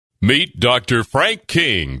Meet Dr. Frank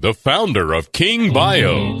King, the founder of King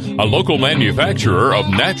Bio, a local manufacturer of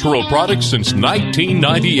natural products since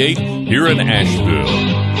 1998 here in Asheville.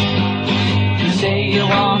 You say you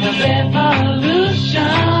want a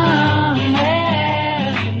revolution.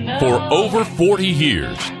 For over 40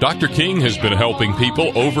 years, Dr. King has been helping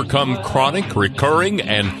people overcome chronic, recurring,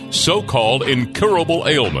 and so-called incurable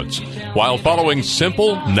ailments while following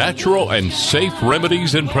simple, natural, and safe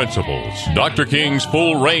remedies and principles. Dr. King's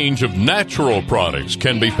full range of natural products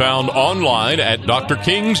can be found online at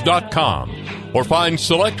drkings.com or find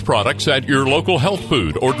select products at your local health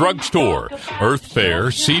food or drugstore, Earth Fare,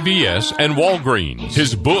 CVS, and Walgreens.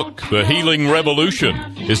 His book, The Healing Revolution,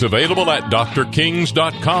 is available at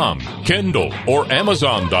drkings.com, Kindle, or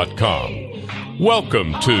amazon.com.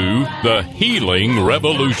 Welcome to The Healing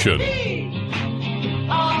Revolution.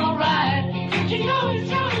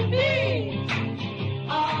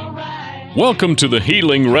 Welcome to the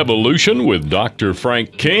Healing Revolution with Dr.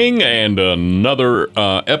 Frank King and another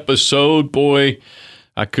episode. Boy,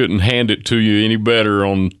 I couldn't hand it to you any better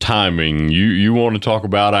on timing. You want to talk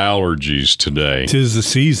about allergies today. 'Tis the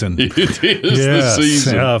season. It is the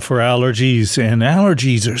season. For allergies. And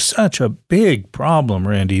allergies are such a big problem,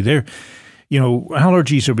 Randy.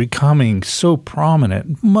 Allergies are becoming so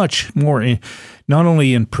prominent, much more, not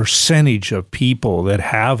only in percentage of people that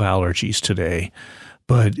have allergies today,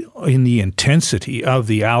 but in the intensity of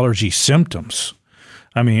the allergy symptoms.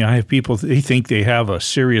 I mean, I have people, they think they have a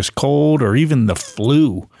serious cold or even the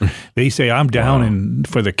flu. They say, I'm down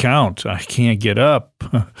for the count. I can't get up.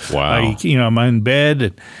 Wow. I'm in bed.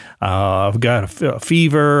 And, I've got a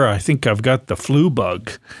fever. I think I've got the flu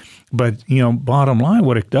bug. But, bottom line,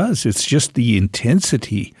 what it does, it's just the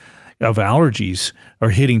intensity of allergies are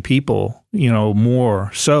hitting people,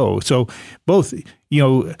 more so. So both,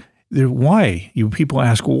 why? People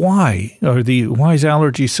ask, why is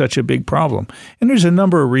allergy such a big problem? And there's a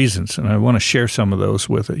number of reasons, and I want to share some of those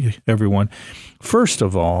with everyone. First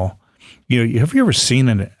of all, have you ever seen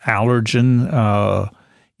an allergen, a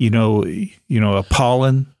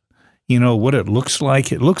pollen? What it looks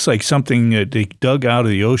like? It looks like something that they dug out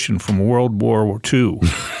of the ocean from World War II.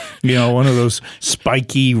 One of those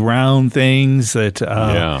spiky round things that,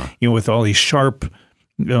 with all these sharp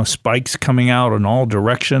spikes coming out in all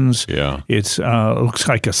directions. Yeah. It looks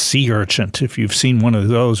like a sea urchin, if you've seen one of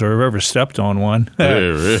those or have ever stepped on one.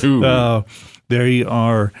 They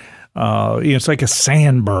are, it's like a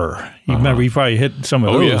sand burr. You remember, you probably hit some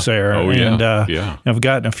of those there. And I've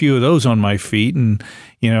gotten a few of those on my feet. And,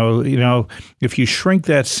 if you shrink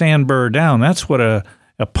that sand burr down, that's what a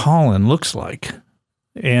pollen looks like.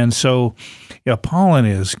 And so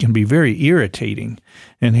pollen can be very irritating,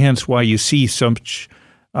 and hence why you see some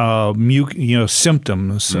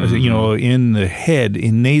symptoms, in the head,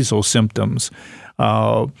 in nasal symptoms.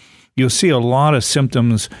 You'll see a lot of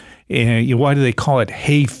symptoms. Why do they call it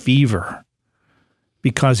hay fever?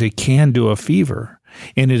 Because it can do a fever.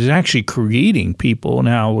 And it is actually creating people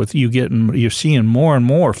now you're seeing more and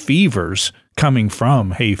more fevers coming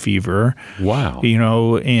from hay fever. Wow.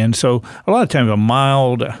 And so a lot of times a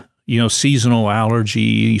mild seasonal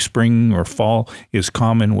allergy, spring or fall is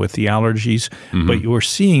common with the allergies, but we're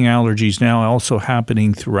seeing allergies now also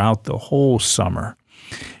happening throughout the whole summer.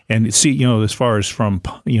 And as far as from,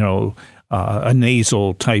 a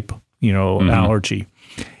nasal type, allergy.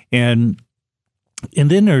 And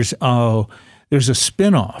then there's a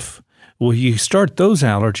spinoff. Well, you start those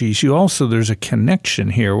allergies, there's a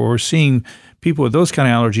connection here where we're seeing people with those kind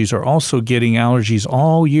of allergies are also getting allergies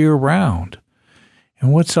all year round.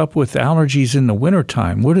 And what's up with allergies in the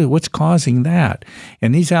wintertime? What's causing that?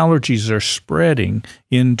 And these allergies are spreading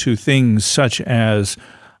into things such as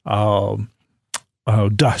dust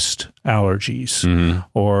allergies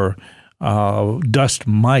or dust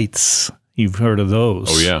mites. You've heard of those.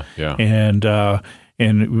 Oh, yeah.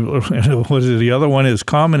 And what is the other one is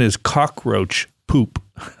common is cockroach poop.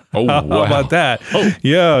 Oh, wow. How about that? Oh.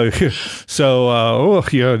 Yeah. So,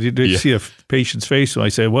 you see a patient's face, and I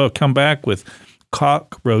say, well, come back with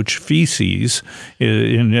cockroach feces.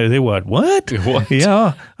 And they what?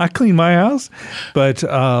 Yeah, I clean my house. But,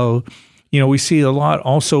 we see a lot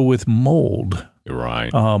also with mold.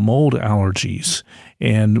 Right. Mold allergies.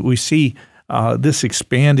 And we see this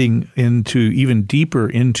expanding into even deeper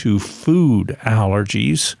into food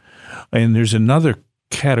allergies. And there's another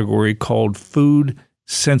category called food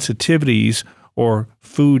sensitivities or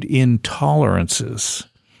food intolerances.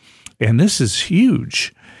 And this is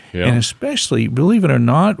huge. Yeah. And especially, believe it or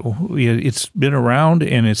not, it's been around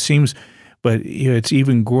and it seems, but it's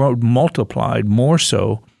even multiplied more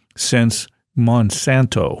so since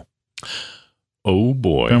Monsanto. Oh,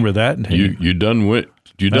 boy. Remember that? You done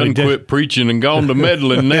You done quit preaching and gone to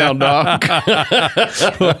meddling now, Doc.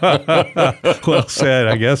 Well said.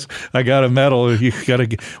 I guess I got to meddle.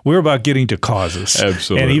 We're about getting to causes.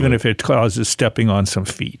 Absolutely. And even if it causes stepping on some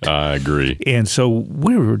feet. I agree. And so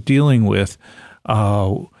we were dealing with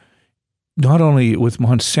not only with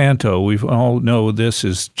Monsanto, we all know this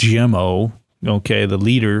is GMO, okay, the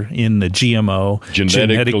leader in the GMO,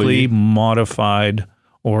 genetically modified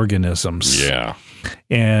organisms. Yeah.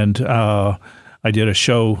 And I did a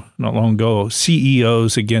show not long ago,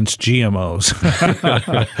 CEOs against GMOs.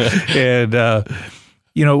 And,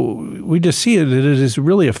 we just see that it is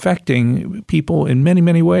really affecting people in many,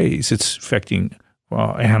 many ways. It's affecting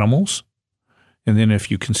animals. And then if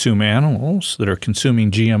you consume animals that are consuming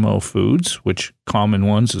GMO foods, which common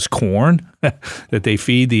ones is corn that they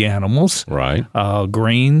feed the animals, right?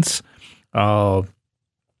 Grains,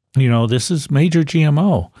 this is major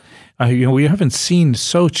GMO. We haven't seen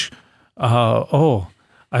such.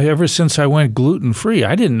 Ever since I went gluten-free,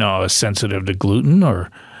 I didn't know I was sensitive to gluten,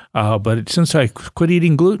 but since I quit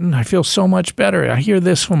eating gluten, I feel so much better. I hear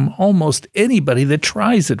this from almost anybody that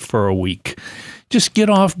tries it for a week. Just get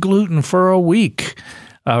off gluten for a week.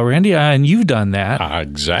 Randy, and you've done that.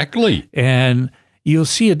 Exactly. And you'll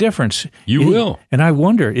see a difference. You will. And I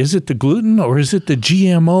wonder, is it the gluten or is it the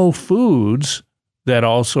GMO foods that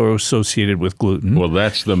also are associated with gluten? Well,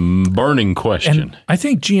 that's the burning question. And I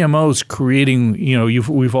think GMOs creating,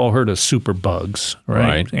 we've all heard of superbugs,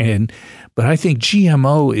 right? But I think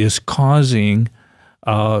GMO is causing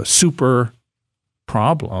super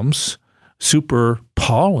problems, super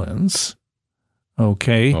pollens,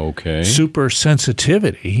 okay, super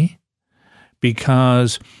sensitivity,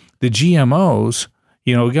 because the GMOs,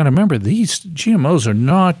 we got to remember these GMOs are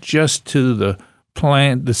not just to the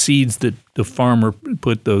plant, the seeds that the farmer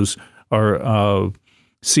put, those are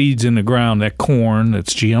seeds in the ground, that corn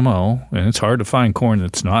that's GMO, and it's hard to find corn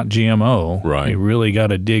that's not GMO. Right. You really got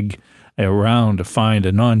to dig around to find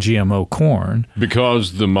a non-GMO corn.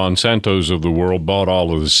 Because the Monsantos of the world bought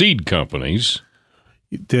all of the seed companies.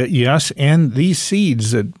 Yes, and these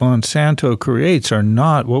seeds that Monsanto creates are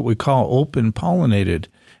not what we call open pollinated.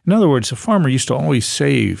 In other words, the farmer used to always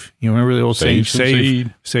save. Remember the old saying,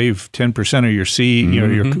 save 10% of your seed,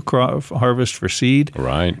 your crop harvest for seed?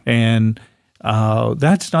 Right. And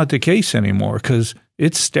that's not the case anymore because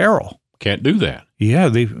it's sterile. Can't do that. Yeah,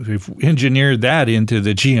 they've engineered that into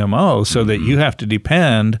the GMO so that you have to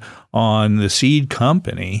depend on the seed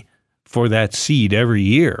company for that seed every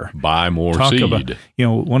year. Buy more seed. About,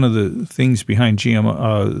 one of the things behind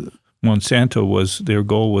GMO, Monsanto was their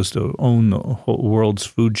goal was to own the whole world's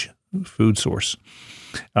food source.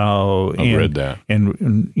 I've read that.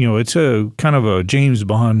 And it's a kind of a James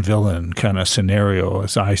Bond villain kind of scenario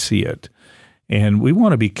as I see it. And we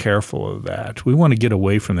want to be careful of that. We want to get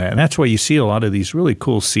away from that. And that's why you see a lot of these really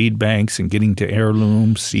cool seed banks and getting to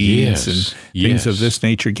heirloom seeds and things of this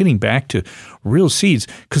nature, getting back to real seeds.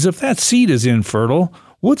 Because if that seed is infertile,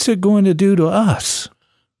 what's it going to do to us?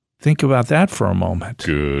 Think about that for a moment.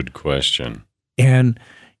 Good question. And,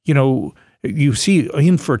 you see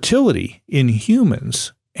infertility in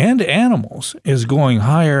humans and animals is going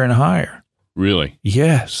higher and higher. Really?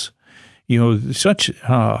 Yes. Such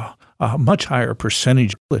a much higher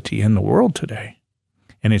percentage in the world today.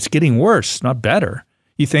 And it's getting worse, not better.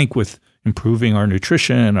 You think with improving our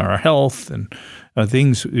nutrition, our health, and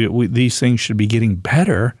these things should be getting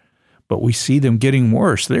better, but we see them getting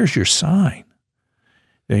worse. There's your sign.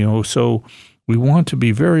 So we want to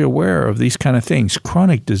be very aware of these kind of things.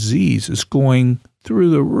 Chronic disease is going through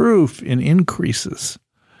the roof in increases.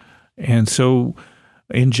 And so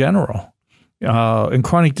in general, and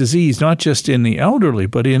chronic disease, not just in the elderly,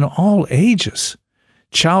 but in all ages.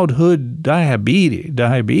 Childhood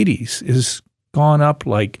diabetes is gone up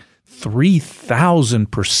like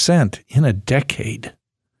 3,000% in a decade.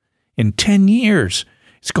 In 10 years,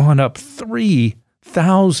 it's gone up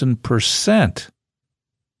 3,000%.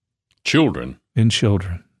 Children. In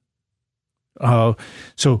children.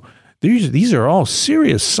 So these are all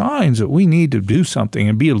serious signs that we need to do something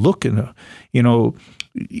and be looking, to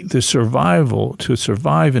survive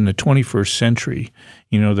in the 21st century.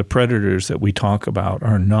 The predators that we talk about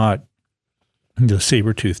are not the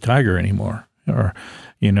saber-toothed tiger anymore. Or,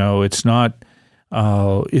 it's not,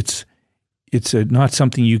 it's not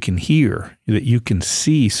something you can hear, that you can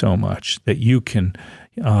see so much, that you can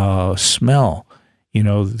smell.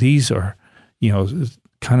 These are,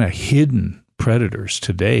 kind of hidden predators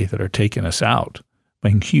today that are taking us out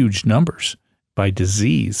by huge numbers, by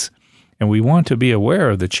disease. And we want to be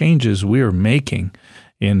aware of the changes we're making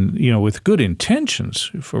with good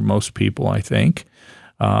intentions for most people, I think.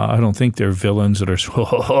 I don't think they're villains that are,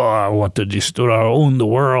 I want to just own the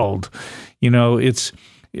world. There's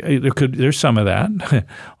some of that.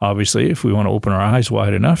 Obviously, if we want to open our eyes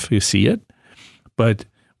wide enough, you see it. But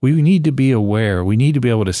we need to be aware. We need to be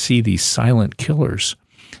able to see these silent killers.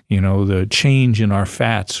 The change in our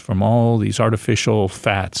fats from all these artificial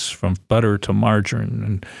fats, from butter to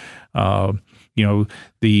margarine, and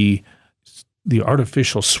the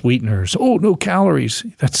artificial sweeteners. Oh, no calories.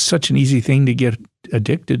 That's such an easy thing to get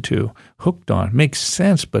addicted to, hooked on. Makes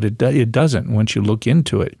sense, but it doesn't once you look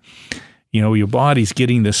into it. Your body's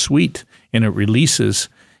getting the sweet, and it releases,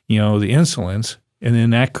 the insulins, and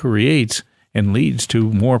then that creates and leads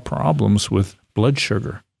to more problems with blood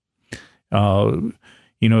sugar. And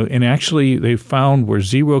actually they found where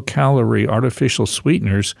 0-calorie artificial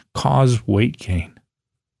sweeteners cause weight gain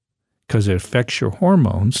because it affects your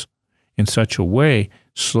hormones in such a way,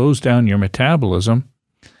 slows down your metabolism,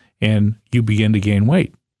 and you begin to gain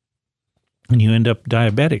weight. And you end up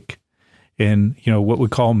diabetic and, what we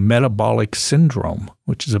call metabolic syndrome,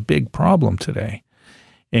 which is a big problem today.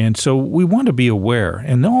 And so we want to be aware.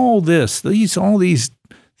 And all these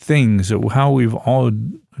things, how we've all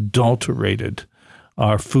adulterated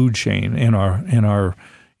our food chain and our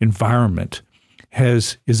environment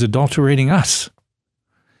is adulterating us.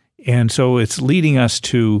 And so it's leading us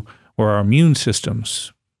to where our immune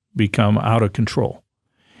systems become out of control.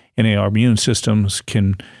 And our immune systems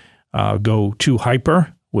can go too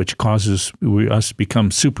hyper, which causes us to become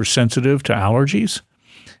super sensitive to allergies.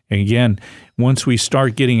 And again, once we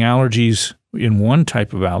start getting allergies in one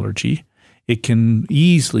type of allergy, it can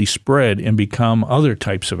easily spread and become other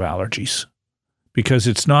types of allergies because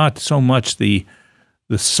it's not so much the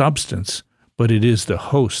substance, but it is the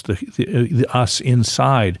host, the us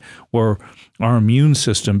inside, where our immune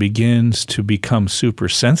system begins to become super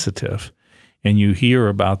sensitive. And you hear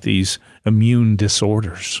about these immune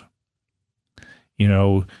disorders,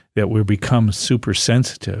 that we become super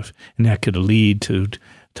sensitive, and that could lead to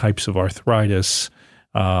types of arthritis,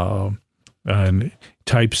 and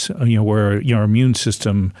types, where our immune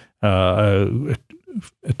system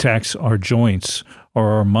attacks our joints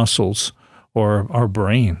or our muscles or our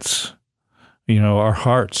brains, our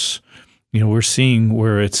hearts. We're seeing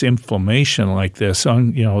where it's inflammation like this,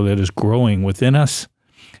 that is growing within us,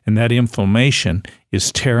 and that inflammation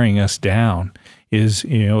is tearing us down.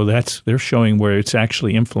 They're showing where it's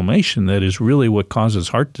actually inflammation that is really what causes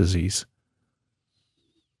heart disease.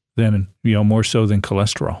 Than more so than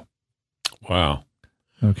cholesterol. Wow.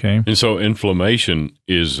 Okay. And so inflammation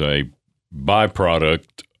is a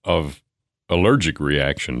byproduct of allergic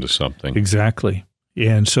reaction to something. Exactly.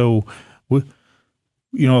 And so,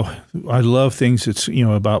 I love things that's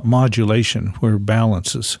about modulation, where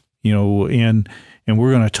balances. And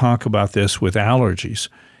we're going to talk about this with allergies.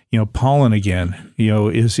 Pollen again,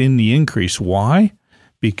 is in the increase. Why?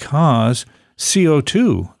 Because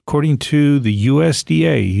CO2, according to the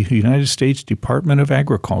USDA, United States Department of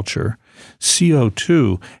Agriculture,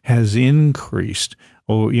 CO2 has increased,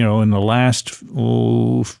 in the last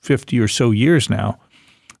 50 or so years now,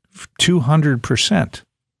 200%.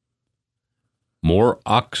 More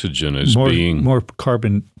oxygen is more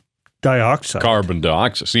carbon dioxide.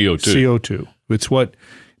 CO2. CO2. It's what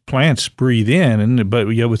plants breathe in, but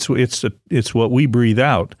it's what we breathe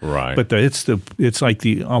out. Right. But it's like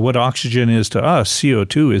what oxygen is to us,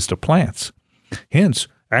 CO2 is to plants. Hence,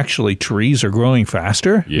 actually, trees are growing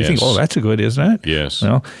faster. Yes. You think, that's good, isn't it? Yes.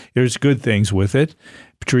 Well, there's good things with it.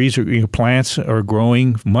 Plants are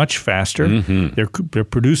growing much faster. Mm-hmm. They're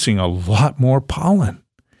producing a lot more pollen.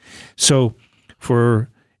 So, for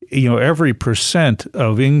every percent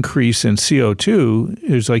of increase in CO2,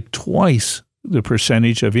 there's like twice the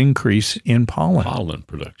percentage of increase in pollen. Pollen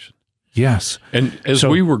production. Yes. And as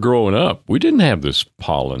we were growing up, we didn't have this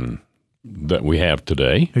pollen that we have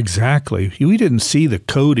today. Exactly. We didn't see the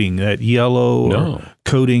coating, that yellow or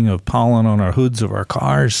coating of pollen on our hoods of our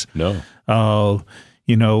cars. No. As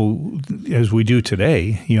we do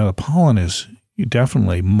today, the pollen is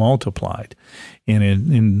definitely multiplied. And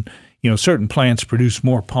in certain plants produce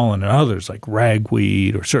more pollen than others, like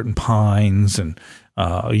ragweed or certain pines and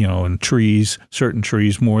and trees, certain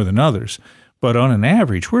trees more than others. But on an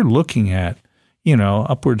average, we're looking at,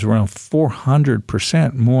 upwards around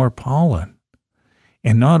 400% more pollen.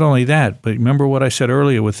 And not only that, but remember what I said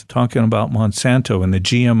earlier with talking about Monsanto and the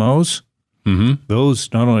GMOs? Mm-hmm.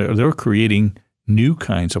 Those not only they're creating new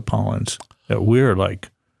kinds of pollens that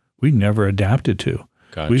we've never adapted to.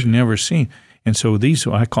 Gotcha. We've never seen. And so these,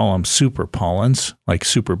 I call them super pollens, like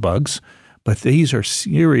super bugs. But these are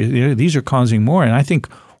serious. These are causing more. And I think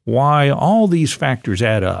why all these factors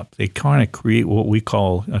add up, they kind of create what we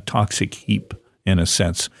call a toxic heap in a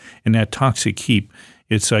sense. And that toxic heap,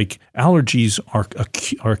 it's like allergies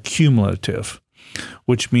are cumulative,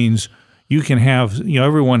 which means you can have,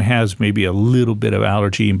 everyone has maybe a little bit of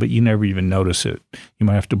allergy, but you never even notice it. You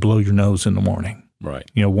might have to blow your nose in the morning. Right.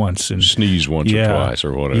 Once. And sneeze once or twice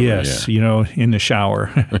or whatever. Yes, in the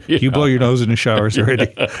shower. You blow your nose in the showers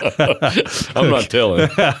already. I'm not telling.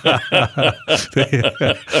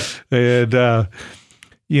 And,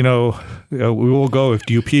 we will go if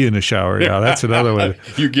you pee in the shower. Now, that's another one.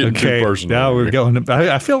 You're getting too personal. Now we're going.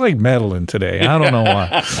 I feel like meddling today. I don't know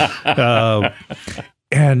why.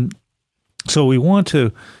 And so we want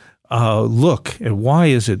to look at why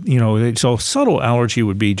is it, so subtle allergy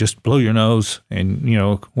would be just blow your nose and,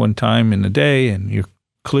 one time in the day and you're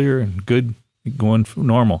clear and good, going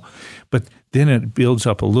normal. But then it builds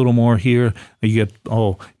up a little more here. You get,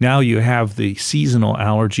 now you have the seasonal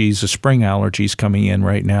allergies, the spring allergies coming in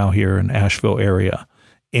right now here in Asheville area.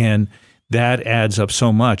 And that adds up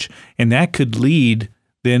so much. And that could lead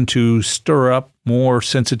then to stir up more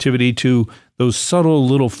sensitivity to those subtle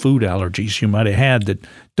little food allergies you might have had that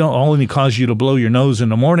don't only cause you to blow your nose in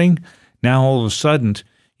the morning. Now all of a sudden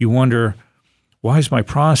you wonder, why is my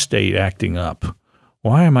prostate acting up?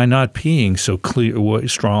 Why am I not peeing so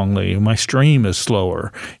strongly? My stream is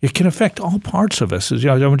slower. It can affect all parts of us.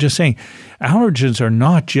 I'm just saying, allergens are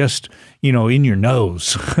not just, in your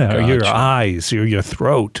nose, or your eyes, or your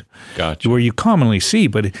throat, where you commonly see,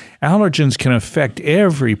 but allergens can affect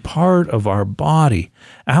every part of our body.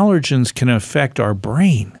 Allergens can affect our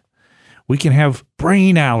brain. We can have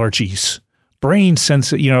brain allergies. Brain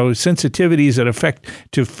sensitivities that affect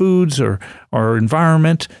to foods or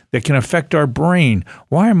environment that can affect our brain.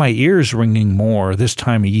 Why are my ears ringing more this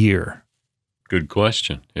time of year? Good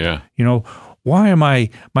question. Yeah. Why am my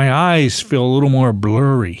eyes feel a little more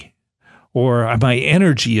blurry, or my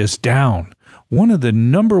energy is down? One of the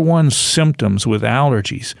number one symptoms with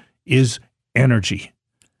allergies is energy.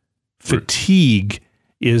 Fatigue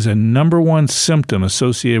is a number one symptom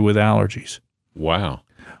associated with allergies. Wow.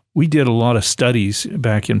 We did a lot of studies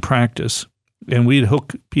back in practice, and we'd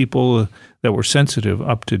hook people that were sensitive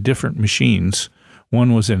up to different machines.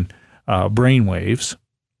 One was in brain waves,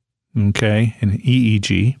 okay, and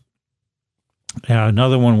EEG.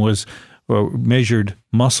 Another one was measured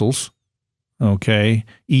muscles, okay,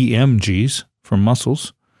 EMGs for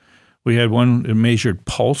muscles. We had one that measured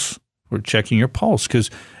pulse. We're checking your pulse because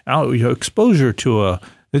exposure to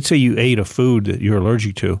let's say you ate a food that you're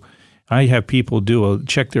allergic to. I have people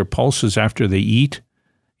check their pulses after they eat,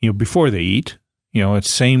 before they eat, it's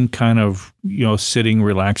same kind of, sitting,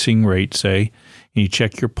 relaxing rate, say, and you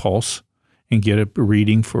check your pulse and get a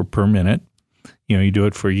reading per minute. You can do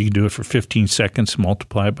it for 15 seconds,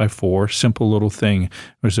 multiply it by 4, simple little thing.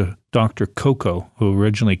 There's a Dr. Coco who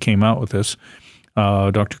originally came out with this,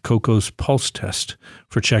 Dr. Coco's pulse test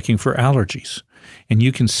for checking for allergies. And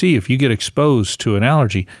you can see if you get exposed to an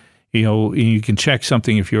allergy, you can check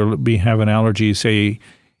something if you have an allergy, say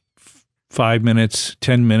 5 minutes,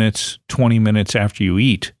 10 minutes, 20 minutes after you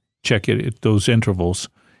eat. Check it at those intervals,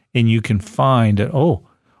 and you can find that, all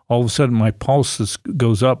of a sudden my pulse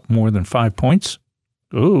goes up more than 5 points.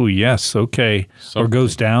 Oh, yes, okay. Something. Or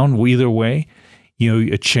goes down, either way.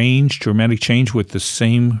 A dramatic change with the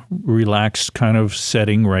same relaxed kind of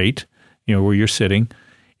setting rate, where you're sitting.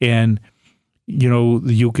 And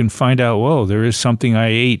you can find out, there is something I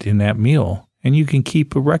ate in that meal, and you can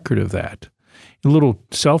keep a record of that. A little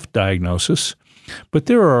self-diagnosis. But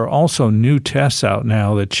there are also new tests out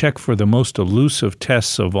now that check for the most elusive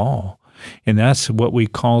tests of all, and that's what we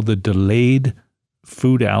call the delayed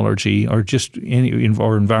food allergy or just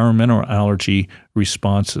or environmental allergy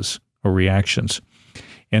responses or reactions.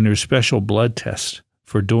 And there's special blood tests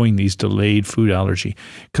for doing these delayed food allergy,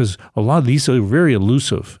 because a lot of these are very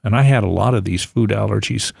elusive. And I had a lot of these food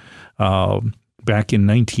allergies back in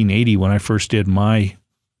 1980 when I first did when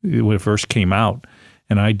it first came out.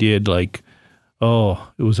 And I did it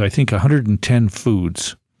was, I think, 110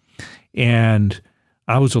 foods. And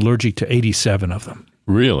I was allergic to 87 of them.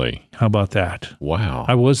 Really? How about that? Wow.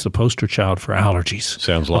 I was the poster child for allergies.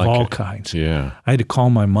 Sounds like of all it. kinds. Yeah. I had to call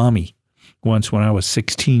my mommy once when I was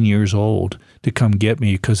 16 years old to come get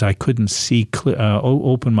me because I couldn't see,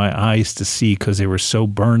 open my eyes to see because they were so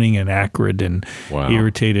burning and acrid and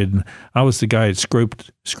irritated. And I was the guy that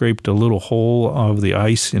scraped a little hole of the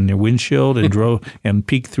ice in the windshield and drove and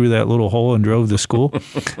peeked through that little hole and drove to school.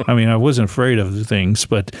 I mean, I wasn't afraid of the things,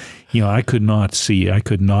 but I could not see. I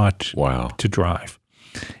could not to drive.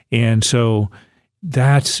 And so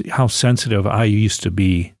that's how sensitive I used to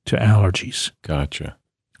be to allergies. Gotcha.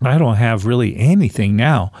 I don't have really anything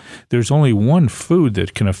now. There's only one food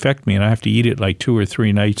that can affect me, and I have to eat it like 2 or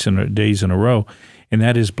 3 days in a row, and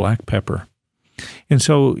that is black pepper. And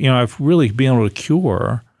so, I've really been able to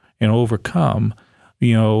cure and overcome,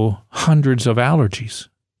 hundreds of allergies.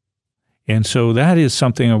 And so that is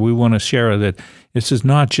something that we want to share, that this is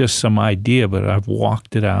not just some idea, but I've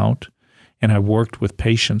walked it out, and I've worked with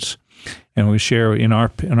patients. And we share in our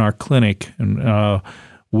clinic, and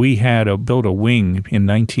we had built a wing in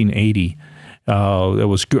 1980 that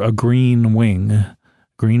was a green wing,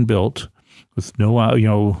 green built, with no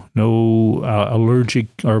allergic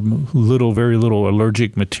or very little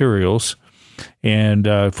allergic materials. And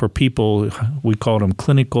for people, we called them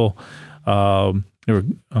clinical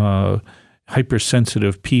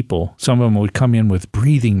hypersensitive people. Some of them would come in with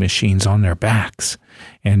breathing machines on their backs,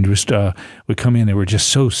 and just would come in. They were just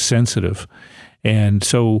so sensitive. And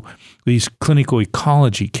so these clinical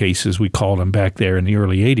ecology cases, we called them back there in the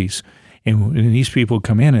early 80s, and these people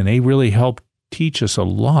come in, and they really help teach us a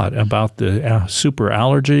lot about the super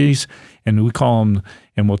allergies, and we call them,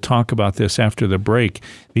 and we'll talk about this after the break,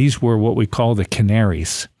 these were what we call the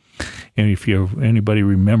canaries. And if anybody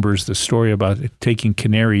remembers the story about taking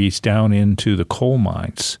canaries down into the coal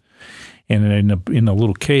mines, and in a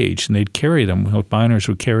little cage, and they'd carry them. Miners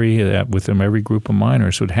would carry that with them. Every group of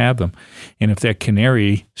miners would have them. And if that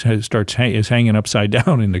canary is hanging upside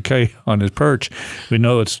down in the cage on his perch, we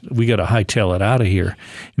know we got to hightail it out of here.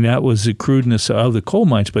 And that was the crudeness of the coal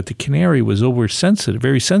mines. But the canary was oversensitive,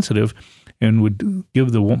 very sensitive, and would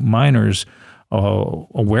give the miners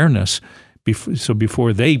awareness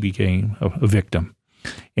before they became a victim.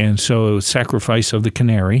 And so it was sacrifice of the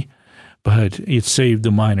canary, but it saved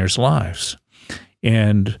the miners' lives.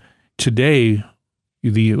 And today,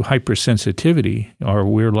 the hypersensitivity,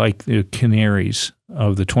 we're like the canaries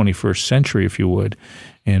of the 21st century, if you would.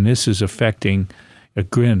 And this is affecting, a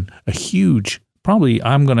huge, probably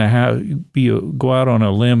I'm going to go out on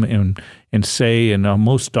a limb and say, and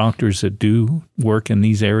most doctors that do work in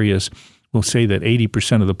these areas will say that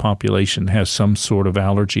 80% of the population has some sort of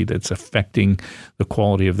allergy that's affecting the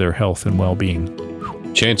quality of their health and well-being.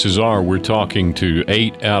 Chances are we're talking to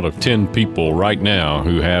 8 out of 10 people right now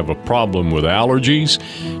who have a problem with allergies.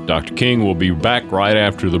 Dr. King will be back right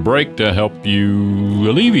after the break to help you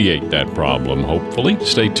alleviate that problem, hopefully.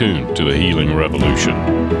 Stay tuned to the Healing Revolution.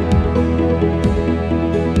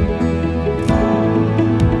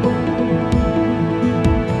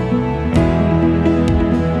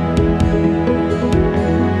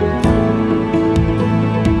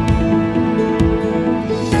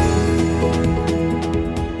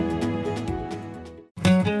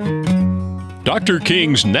 Dr.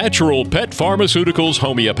 King's Natural Pet Pharmaceuticals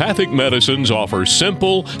homeopathic medicines offer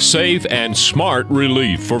simple, safe, and smart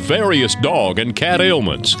relief for various dog and cat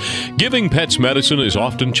ailments. Giving pets medicine is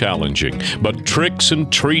often challenging, but tricks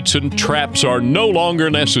and treats and traps are no longer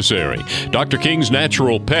necessary. Dr. King's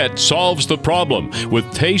Natural Pet solves the problem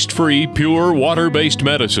with taste-free, pure, water-based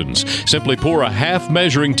medicines. Simply pour a half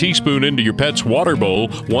measuring teaspoon into your pet's water bowl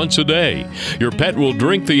once a day. Your pet will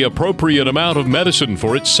drink the appropriate amount of medicine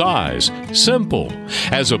for its size. Simple.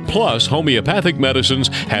 As a plus, homeopathic medicines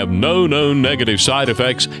have no known negative side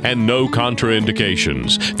effects and no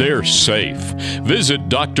contraindications. They're safe. Visit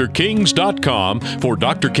drkings.com for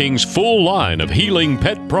Dr. King's full line of healing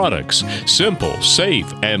pet products. Simple,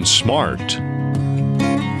 safe, and smart.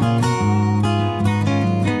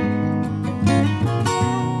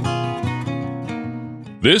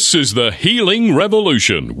 This is the Healing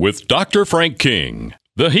Revolution with Dr. Frank King.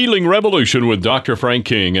 The Healing Revolution with Dr. Frank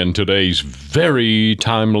King, and today's very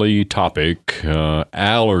timely topic,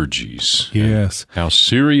 allergies. Yes. How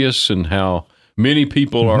serious and how many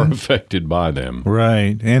people are affected by them.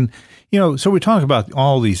 Right. And, so we talk about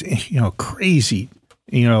all these, crazy,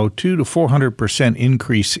 200 to 400%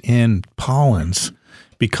 increase in pollens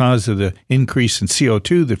because of the increase in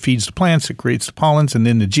CO2 that feeds the plants, that creates the pollens, and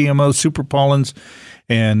then the GMO super pollens,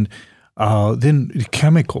 and then the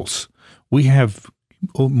chemicals. We have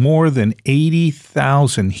more than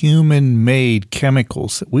 80,000 human-made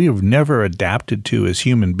chemicals that we have never adapted to as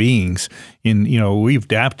human beings. We've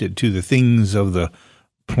adapted to the things of the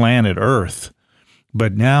planet Earth,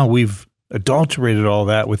 but now we've adulterated all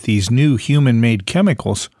that with these new human-made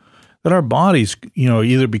chemicals that our bodies,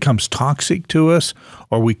 either becomes toxic to us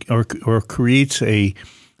or creates a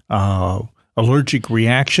allergic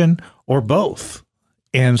reaction, or both.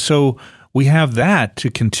 And so we have that to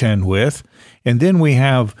contend with. And then we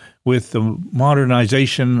have, with the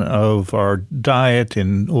modernization of our diet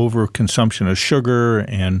and overconsumption of sugar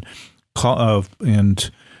and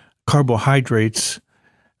carbohydrates,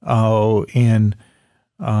 and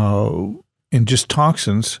and just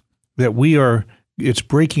toxins that it's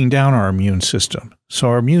breaking down our immune system. So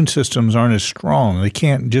our immune systems aren't as strong. They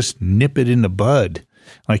can't just nip it in the bud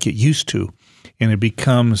like it used to. And it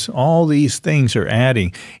becomes, all these things are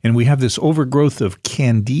adding. And we have this overgrowth of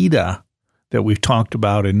candida that we've talked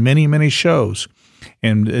about in many, many shows.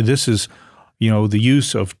 And this is, the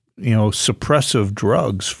use of, suppressive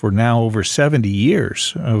drugs for now over 70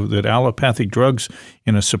 years, that allopathic drugs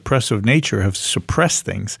in a suppressive nature have suppressed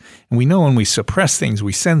things. And we know when we suppress things,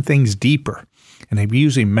 we send things deeper. And it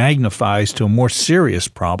usually magnifies to a more serious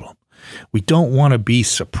problem. We don't want to be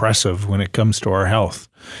suppressive when it comes to our health.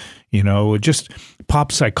 Just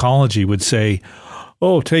pop psychology would say,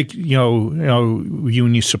 when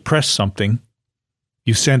you suppress something,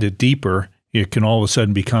 you send it deeper, it can all of a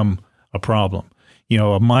sudden become a problem.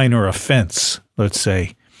 A minor offense, let's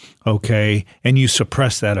say, okay, and you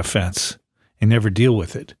suppress that offense and never deal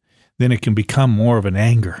with it. Then it can become more of an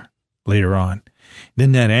anger later on.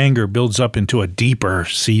 Then that anger builds up into a deeper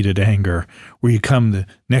seated anger where you become the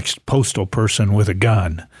next postal person with a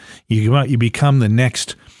gun. You become the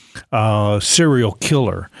next serial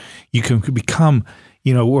killer. You can become,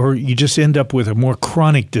 or you just end up with a more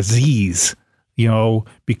chronic disease,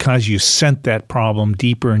 because you sent that problem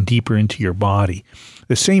deeper and deeper into your body.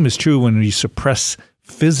 The same is true when you suppress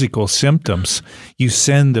physical symptoms. You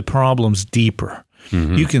send the problems deeper.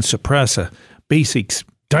 Mm-hmm. You can suppress a basic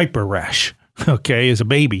diaper rash. Okay, as a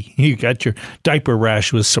baby, you got your diaper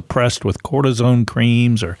rash was suppressed with cortisone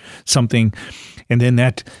creams or something, and then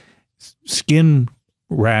that skin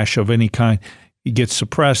rash of any kind, it gets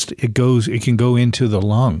suppressed. It can go into the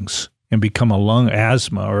lungs and become a lung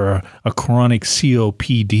asthma or a chronic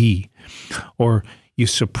COPD, or you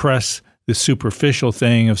suppress the superficial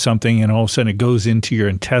thing of something, and all of a sudden it goes into your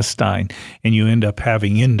intestine, and you end up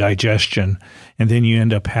having indigestion, and then you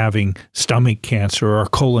end up having stomach cancer or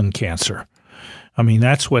colon cancer. I mean,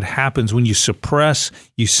 that's what happens when you suppress.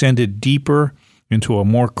 You send it deeper into a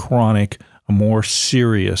more chronic, a more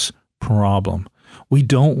serious problem. We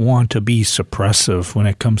don't want to be suppressive when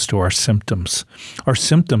it comes to our symptoms. Our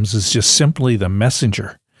symptoms is just simply the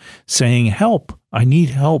messenger saying, help, I need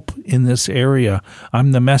help in this area.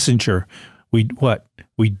 I'm the messenger. We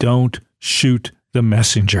don't shoot the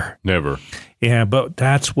messenger. Never. Yeah, but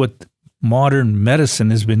that's what modern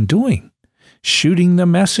medicine has been doing, shooting the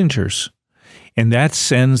messengers. And that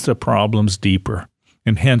sends the problems deeper,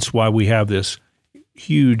 and hence why we have this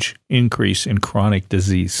huge increase in chronic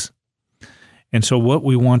disease. And so what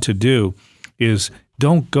we want to do is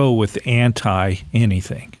don't go with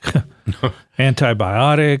anti-anything.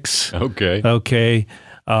 Antibiotics. Okay.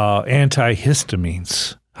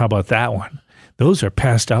 Antihistamines. How about that one? Those are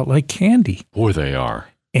passed out like candy. Boy, they are.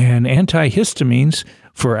 And antihistamines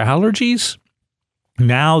for allergies,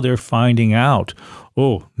 now they're finding out,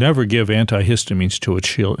 never give antihistamines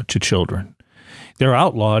to children. They're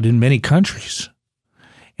outlawed in many countries.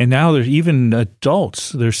 And now there's even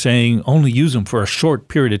adults, they're saying only use them for a short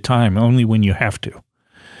period of time, only when you have to.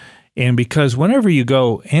 And because whenever you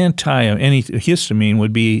go any histamine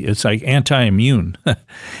would be, it's like anti-immune.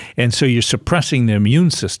 And so you're suppressing the immune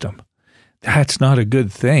system. That's not a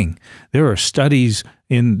good thing. There are studies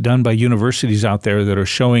done by universities out there that are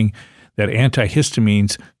showing that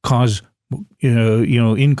antihistamines cause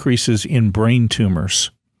increases in brain tumors.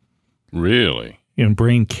 Really? In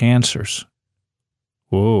brain cancers.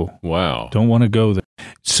 Whoa. Wow. Don't want to go there.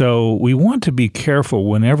 So we want to be careful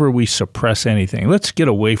whenever we suppress anything. Let's get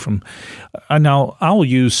away from, now I'll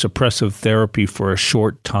use suppressive therapy for a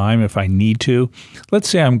short time if I need to. Let's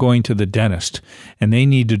say I'm going to the dentist and they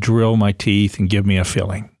need to drill my teeth and give me a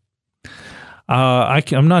filling.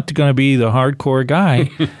 I'm not going to be the hardcore guy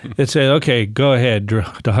that says, okay, go ahead,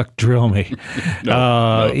 doc, drill me.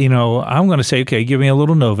 No. I'm going to say, okay, give me a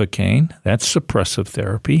little Novocaine. That's suppressive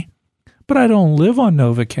therapy. But I don't live on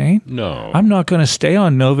Novocaine. No. I'm not going to stay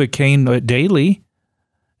on Novocaine daily.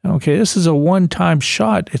 Okay, this is a one-time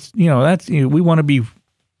shot. It's we want to be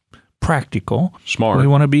practical. Smart. We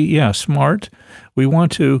want to be smart. We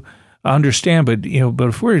want to understand, but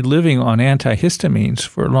if we're living on antihistamines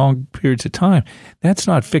for long periods of time, that's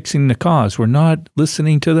not fixing the cause. We're not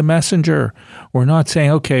listening to the messenger. We're not saying,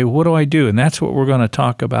 okay, what do I do? And that's what we're going to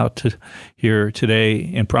talk about here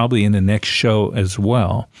today, and probably in the next show as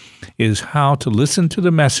well, is how to listen to the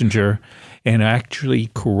messenger and actually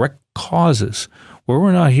correct causes, where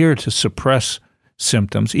we're not here to suppress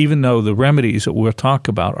symptoms, even though the remedies that we'll talk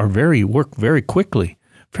about work very quickly,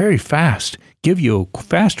 very fast, give you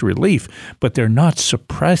fast relief, but they're not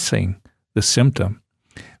suppressing the symptom.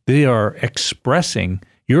 They are expressing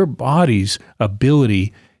your body's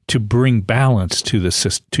ability to bring balance to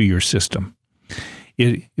your system.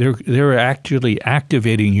 they're actually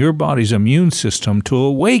activating your body's immune system to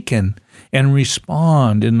awaken and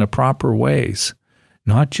respond in the proper ways,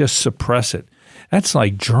 not just suppress it. That's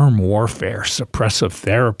like germ warfare, suppressive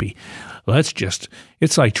therapy.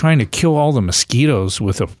 It's like trying to kill all the mosquitoes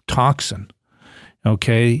with a toxin.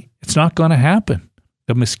 Okay? It's not going to happen.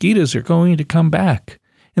 The mosquitoes are going to come back,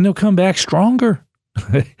 and they'll come back stronger.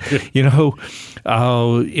 And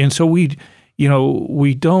so we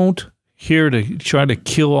don't here to try to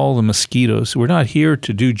kill all the mosquitoes. We're not here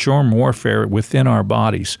to do germ warfare within our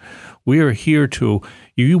bodies. We are here to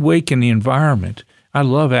awaken the environment. I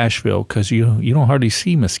love Asheville because you don't hardly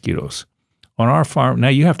see mosquitoes. On our farm, now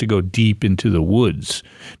you have to go deep into the woods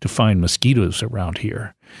to find mosquitoes around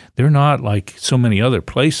here. They're not like so many other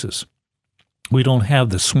places. We don't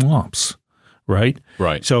have the swamps, right?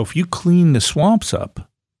 Right. So if you clean the swamps up,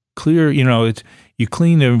 you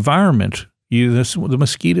clean the environment, the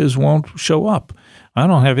mosquitoes won't show up. I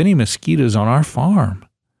don't have any mosquitoes on our farm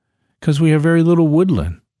because we have very little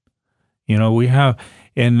woodland. We have,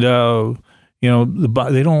 and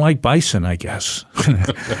they don't like bison, I guess.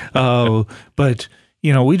 But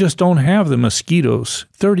we just don't have the mosquitoes.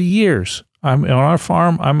 30 years. On our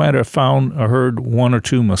farm, I might have heard one or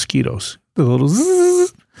two mosquitoes, the little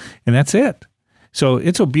zzz, and that's it. So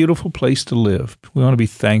it's a beautiful place to live. We want to be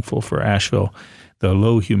thankful for Asheville. The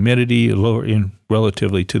low humidity,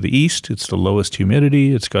 relatively to the east, it's the lowest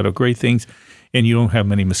humidity. It's got great things, and you don't have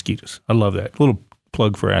many mosquitoes. I love that. Little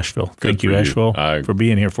plug for Asheville. Thank you, Asheville, for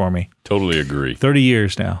being here for me. Totally agree. 30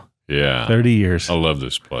 years now. Yeah. 30 years. I love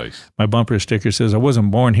this place. My bumper sticker says, I wasn't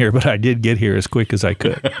born here, but I did get here as quick as I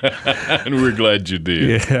could. And we're glad you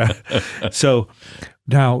did. Yeah. So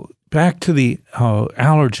now back to the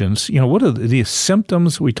allergens. What are the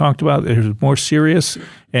symptoms we talked about? They're more serious.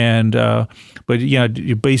 But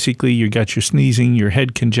basically you got your sneezing, your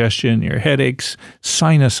head congestion, your headaches.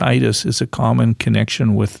 Sinusitis is a common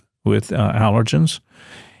connection with allergens.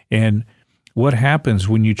 And what happens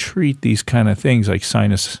when you treat these kind of things like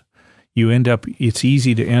sinus, it's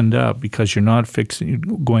easy to end up, because you're not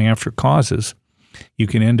going after causes, you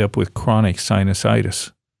can end up with chronic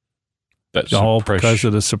sinusitis. That's all because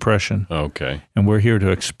of the suppression. Okay. And we're here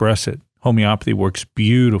to express it. Homeopathy works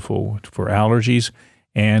beautiful for allergies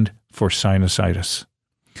and for sinusitis.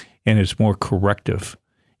 And it's more corrective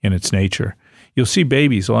in its nature. You'll see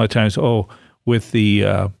babies a lot of times, with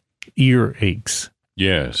the ear aches.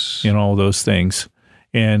 Yes. All those things.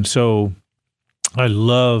 And so I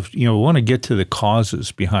love, want to get to the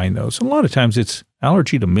causes behind those. A lot of times it's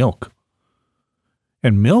allergy to milk.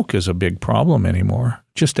 And milk is a big problem anymore.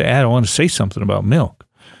 Just to add, I want to say something about milk.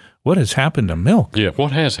 What has happened to milk? Yeah,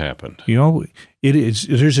 what has happened?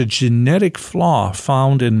 There's a genetic flaw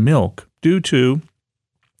found in milk due to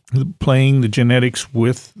playing the genetics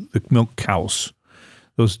with the milk cows.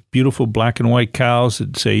 Those beautiful black and white cows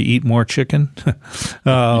that say eat more chicken.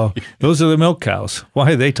 Those are the milk cows.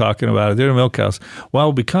 Why are they talking about it? They're the milk cows.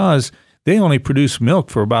 Well, because they only produce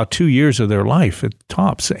milk for about 2 years of their life at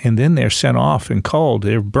tops, and then they're sent off and culled.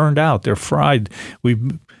 They're burned out. They're fried.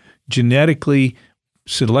 We've genetically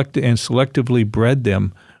selectively bred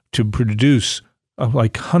them to produce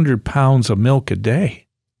like 100 pounds of milk a day.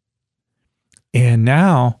 And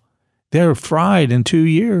now they're fried in 2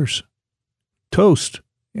 years. Toast.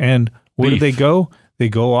 And where do they go? They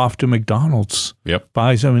go off to McDonald's. Yep.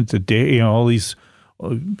 Buys them into dairy. All these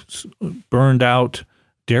burned out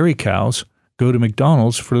dairy cows go to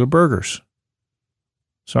McDonald's for the burgers.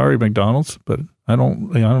 Sorry, McDonald's, but I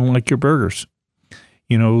don't like your burgers.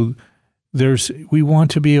 We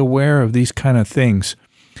want to be aware of these kind of things.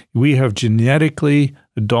 We have genetically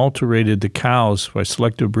adulterated the cows by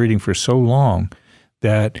selective breeding for so long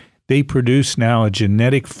that they produce now a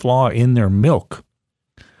genetic flaw in their milk.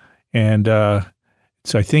 And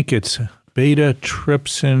so I think it's beta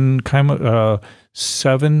trypsin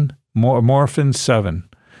 7, morphin 7,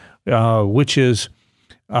 which is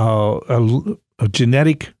a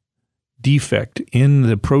genetic defect in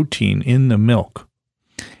the protein in the milk.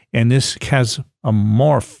 And this has a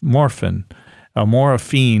morphine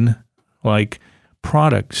like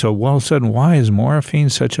product. So all of a sudden, why is morphine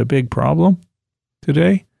such a big problem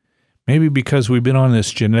today? Maybe because we've been on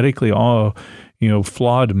this genetically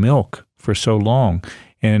flawed milk for so long,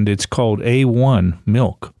 and it's called A1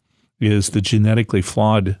 milk, is the genetically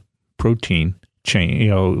flawed protein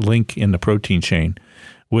chain, link in the protein chain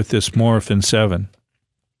with this morphin 7.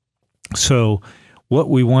 So what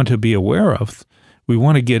we want to be aware of, we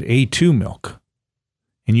want to get A2 milk.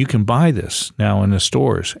 And you can buy this now in the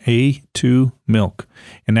stores, A2 milk.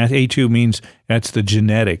 And that A2 means that's the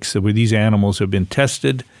genetics. So these animals have been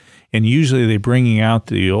tested, And usually they're bringing out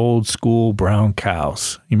the old school brown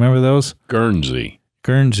cows. You remember those? Guernseys.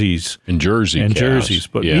 And Jersey and cows. Jerseys.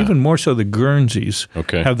 But even more so, the Guernseys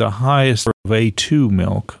have the highest of A2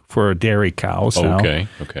 milk for dairy cows. Okay.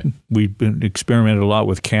 We've been experimented a lot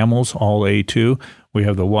with camels, all A2. We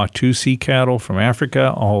have the Watusi cattle from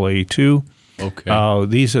Africa, all A2.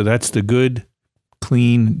 Okay. That's the good,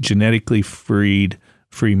 clean, genetically free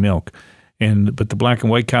milk. But the black and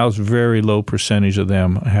white cows, very low percentage of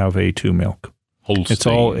them have A2 milk. Holstein, it's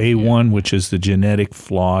all A1, which is the genetic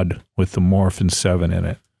flawed with the morphin 7 in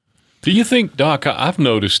it. Do you think, Doc, I've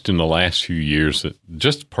noticed in the last few years that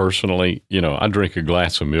just personally, I drink a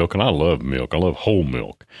glass of milk, and I love milk. I love whole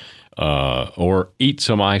milk. Or eat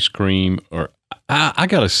some ice cream, or I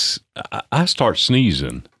start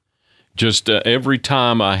sneezing just every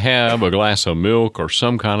time I have a glass of milk or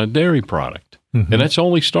some kind of dairy product. Mm-hmm. And that's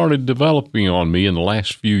only started developing on me in the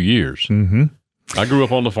last few years. Mm-hmm. I grew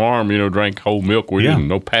up on the farm, drank whole milk. We didn't,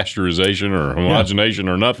 no pasteurization or homogenization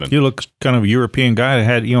or nothing. You look kind of a European guy that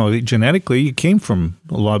had, genetically, you came from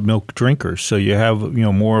a lot of milk drinkers. So you have,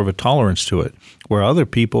 more of a tolerance to it. Where other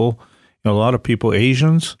people, a lot of people,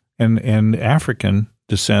 Asians and African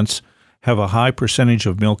descents, have a high percentage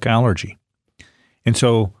of milk allergy. And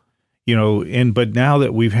so, but now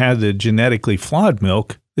that we've had the genetically flawed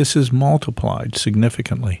milk, this is multiplied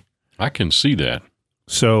significantly. I can see that.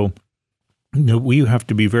 So, we have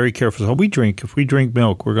to be very careful. So if we drink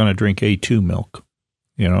milk, we're going to drink A2 milk,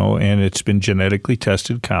 and it's been genetically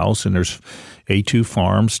tested cows, and there's A2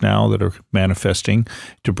 farms now that are manifesting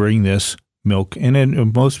to bring this milk. And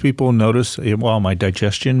then most people notice, my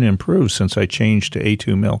digestion improves since I changed to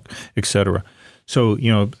A2 milk, et cetera. So,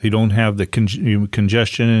 they don't have the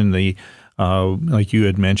congestion and the, like you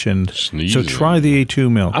had mentioned. Sneezing. So try the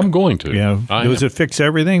A2 milk. I'm going to. Does it fix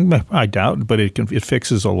everything? I doubt, but it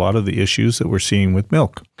fixes a lot of the issues that we're seeing with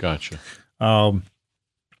milk. Gotcha.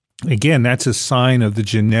 Again, that's a sign of the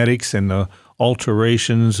genetics and the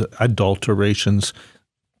adulterations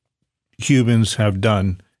humans have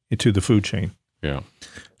done to the food chain. Yeah.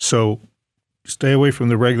 So stay away from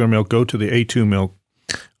the regular milk. Go to the A2 milk.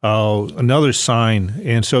 Another sign,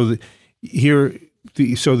 and so the ears,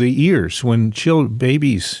 when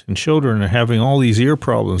babies and children are having all these ear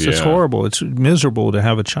problems, it's horrible. It's miserable to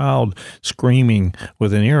have a child screaming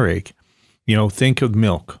with an earache. Think of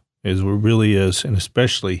milk as it really is, and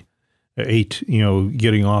especially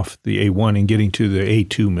getting off the A1 and getting to the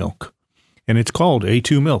A2 milk. And it's called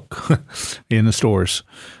A2 milk in the stores.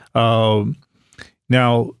 Now,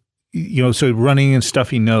 so running and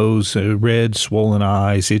stuffy nose, red, swollen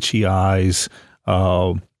eyes, itchy eyes,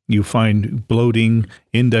 you find bloating,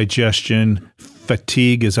 indigestion,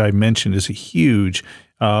 fatigue, as I mentioned, is huge.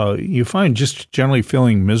 You find just generally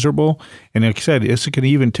feeling miserable. And like I said, this can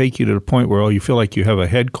even take you to the point where you feel like you have a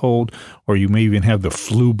head cold, or you may even have the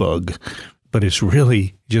flu bug. But it's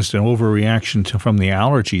really just an overreaction from the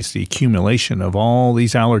allergies, the accumulation of all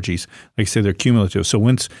these allergies. Like I said, they're cumulative. So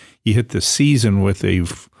once you hit the season with the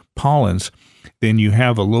pollens, then you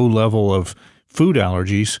have a low level of food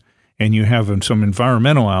allergies, and you have some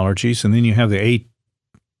environmental allergies, and then you have the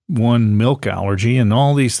A1 milk allergy and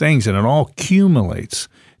all these things, and it all accumulates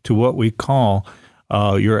to what we call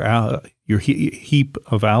your heap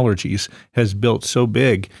of allergies has built so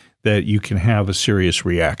big that you can have a serious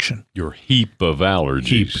reaction. Your heap of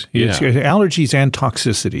allergies. It's allergies and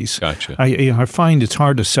toxicities. Gotcha. I find it's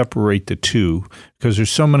hard to separate the two because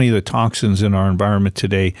there's so many of the toxins in our environment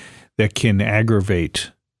today that can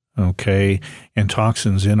aggravate, and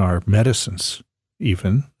toxins in our medicines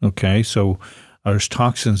even, So there's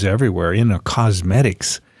toxins everywhere in our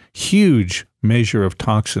cosmetics, huge measure of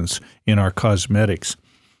toxins in our cosmetics.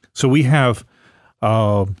 So we have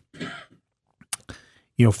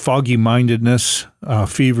foggy-mindedness,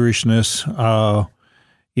 feverishness, all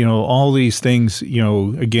these things,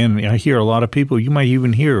 again, I hear a lot of people, you might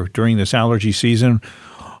even hear during this allergy season,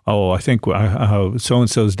 I think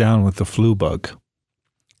so-and-so's down with the flu bug.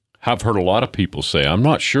 I've heard a lot of people say, I'm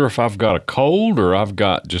not sure if I've got a cold or I've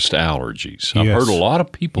got just allergies. I've heard a lot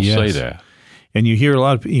of people say that. And you hear a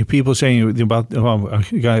lot of people saying about, a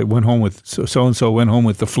guy went home with, so-and-so went home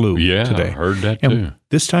with the flu today. I heard that and too.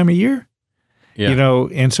 This time of year? Yeah.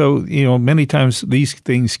 And so, many times these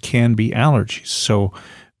things can be allergies. So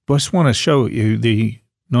I just want to show you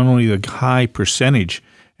not only the high percentage,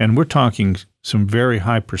 and we're talking some very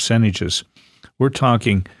high percentages. We're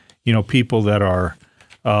talking, people that are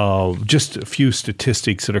just a few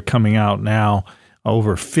statistics that are coming out now.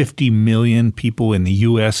 Over 50 million people in the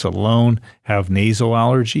U.S. alone have nasal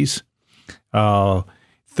allergies.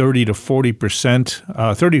 30 to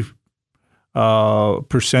 40%,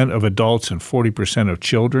 percent of adults and 40% of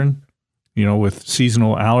children, with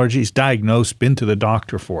seasonal allergies, diagnosed, been to the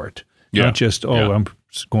doctor for it. Yeah. Not just, I'm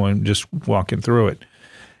just walking through it.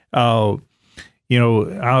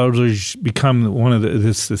 Allergies become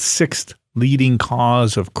the sixth leading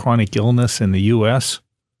cause of chronic illness in the U.S.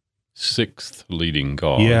 Sixth leading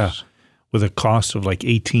cause. Yeah, with a cost of like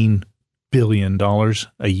 $18 billion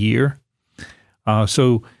a year.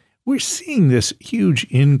 So we're seeing this huge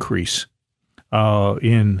increase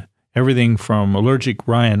in everything from allergic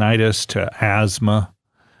rhinitis to asthma.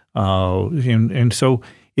 And so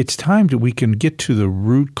it's time that we can get to the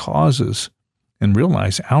root causes and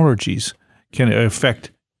realize allergies can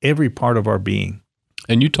affect every part of our being.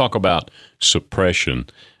 And you talk about suppression.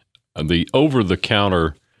 The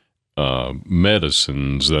over-the-counter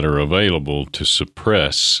medicines that are available to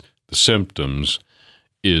suppress the symptoms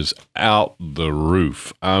is out the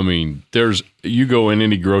roof. I mean, you go in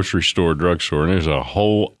any grocery store, drugstore, and there's a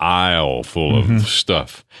whole aisle full of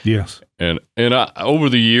stuff. Yes. And over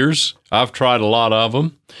the years, I've tried a lot of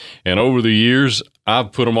them, and over the years,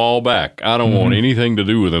 I've put them all back. I don't want anything to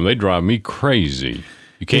do with them. They drive me crazy.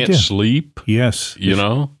 You can't sleep. Yes. They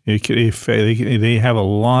have a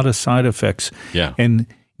lot of side effects. Yeah. And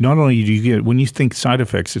not only do you get, when you think side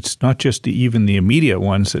effects, it's not just even the immediate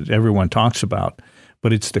ones that everyone talks about,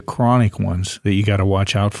 but it's the chronic ones that you got to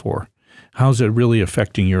watch out for. How's it really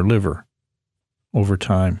affecting your liver over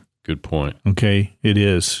time? Good point. Okay. It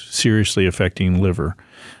is seriously affecting liver.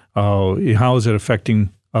 How is it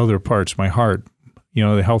affecting other parts, my heart,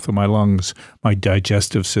 the health of my lungs, my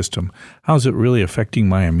digestive system? How's it really affecting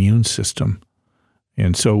my immune system?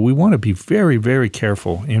 And so we want to be very, very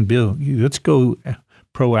careful. And Bill, let's go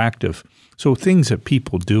proactive. So things that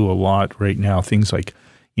people do a lot right now, things like,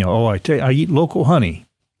 I eat local honey,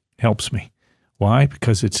 helps me. Why?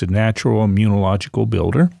 Because it's a natural immunological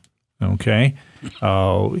builder. Okay.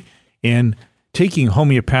 And taking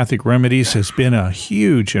homeopathic remedies has been a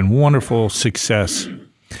huge and wonderful success.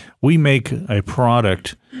 We make a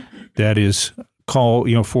product that is called,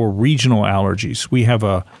 for regional allergies. We have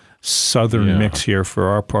a southern mix here for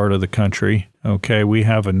our part of the country. Okay. We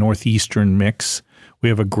have a northeastern mix. We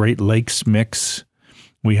have a Great Lakes mix.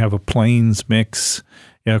 We have a Plains mix,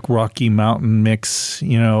 a Rocky Mountain mix,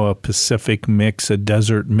 a Pacific mix, a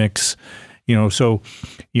desert mix. So,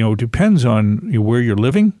 it depends on where you're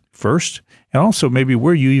living first, and also maybe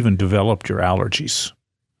where you even developed your allergies.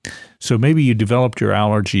 So maybe you developed your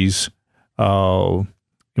allergies. My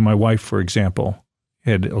wife, for example,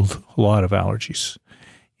 had a lot of allergies,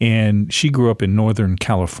 and she grew up in Northern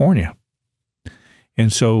California.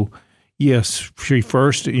 And so, yes, she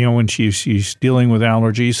first, when she's dealing with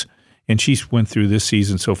allergies, and she went through this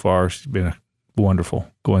season so far, she's been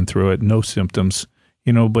wonderful going through it, no symptoms,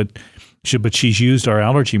 but she's used our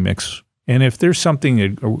allergy mix. And if there's something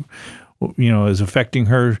that, is affecting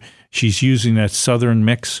her, she's using that southern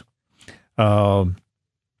mix. And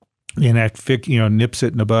that nips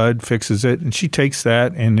it in the bud, fixes it, and she takes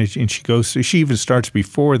that and she goes. She even starts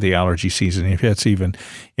before the allergy season, if that's even,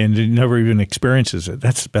 and never even experiences it.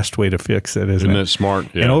 That's the best way to fix it, isn't it? Isn't that smart?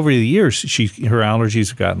 Yeah. And over the years, her allergies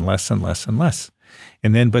have gotten less and less and less.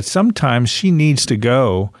 But sometimes she needs to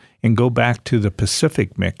go back to the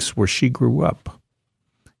Pacific mix where she grew up,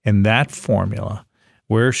 and that formula,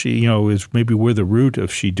 where she, is maybe where the root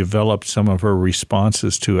of she developed some of her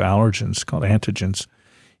responses to allergens called antigens,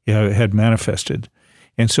 had manifested.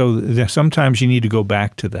 And so sometimes you need to go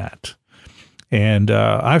back to that. And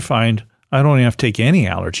I find I don't even have to take any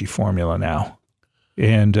allergy formula now.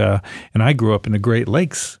 And I grew up in the Great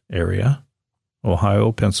Lakes area,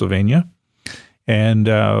 Ohio, Pennsylvania. And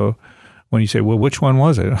when you say, well, which one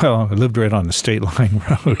was it? Well, I lived right on the state line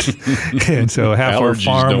road. And so half our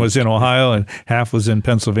farm was in Ohio and half was in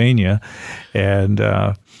Pennsylvania. And,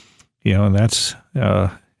 and that's,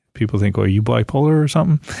 people think, well, are you bipolar or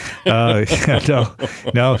something?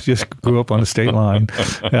 No, just grew up on the state line,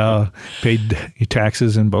 paid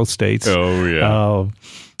taxes in both states. Oh, yeah.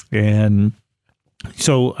 And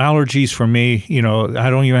so allergies for me, I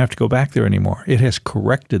don't even have to go back there anymore. It has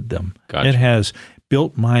corrected them. Gotcha. It has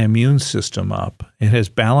built my immune system up. It has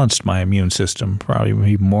balanced my immune system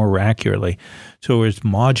probably more accurately. So it's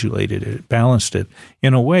modulated it, balanced it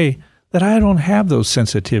in a way that I don't have those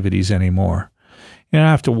sensitivities anymore. I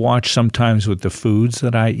have to watch sometimes with the foods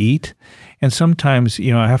that I eat. And sometimes,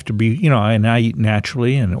 I have to be, and I eat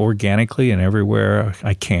naturally and organically and everywhere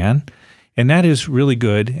I can. And that is really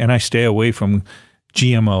good. And I stay away from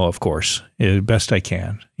GMO, of course, as best I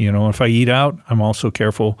can. If I eat out, I'm also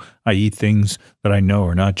careful. I eat things that I know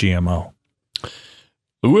are not GMO.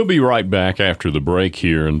 We'll be right back after the break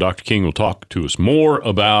here, and Dr. King will talk to us more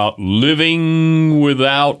about living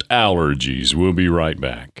without allergies. We'll be right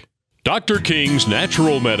back. Dr. King's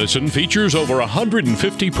Natural Medicine features over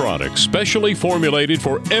 150 products specially formulated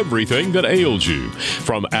for everything that ails you.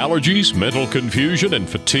 From allergies, mental confusion, and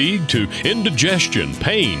fatigue to indigestion,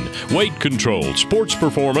 pain, weight control, sports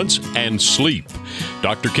performance, and sleep.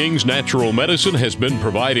 Dr. King's Natural Medicine has been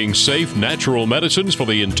providing safe natural medicines for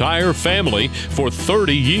the entire family for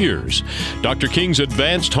 30 years. Dr. King's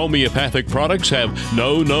advanced homeopathic products have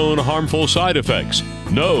no known harmful side effects,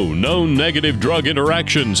 no known negative drug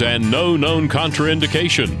interactions, and no known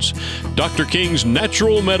contraindications. Dr. King's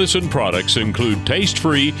natural medicine products include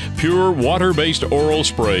taste-free, pure water-based oral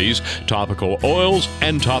sprays, topical oils,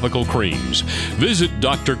 and topical creams. Visit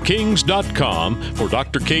drkings.com for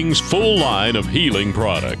Dr. King's full line of healing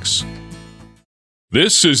products.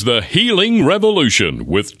 This is the Healing Revolution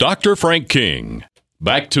with Dr. Frank King.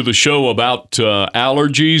 Back to the show about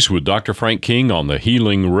allergies with Dr. Frank King on the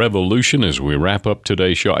Healing Revolution as we wrap up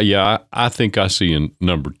today's show. Yeah, I think I see a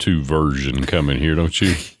number 2 version coming here, don't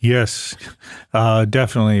you? Yes,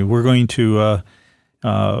 definitely. We're going to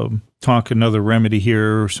talk another remedy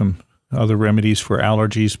here, some other remedies for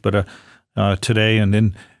allergies, but today and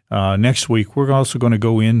then next week, we're also going to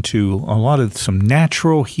go into a lot of some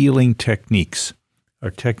natural healing techniques, or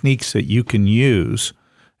techniques that you can use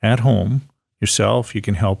at home yourself. You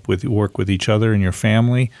can work with each other and your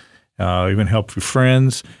family, even help your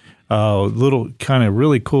friends. Little kind of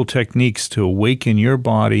really cool techniques to awaken your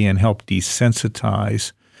body and help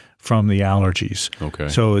desensitize from the allergies. Okay.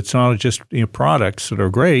 So it's not just products that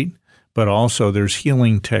are great, but also there's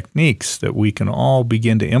healing techniques that we can all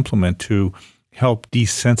begin to implement to help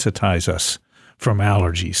desensitize us from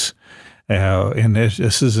allergies. And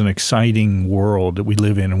this is an exciting world that we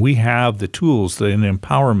live in. And we have the tools, the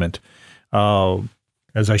empowerment.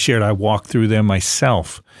 As I shared, I walk through them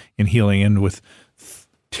myself in healing, and with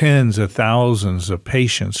tens of thousands of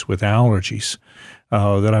patients with allergies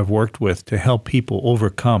that I've worked with to help people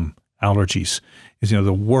overcome allergies. Is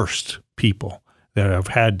the worst people that I've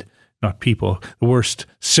had, the worst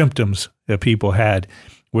symptoms that people had,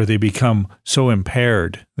 where they become so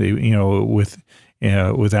impaired, with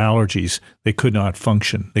allergies, they could not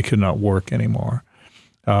function, they could not work anymore.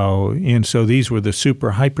 And so these were the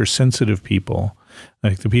super hypersensitive people,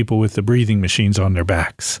 like the people with the breathing machines on their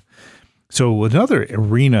backs. So another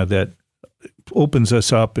arena that opens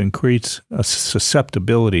us up and creates a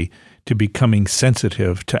susceptibility to becoming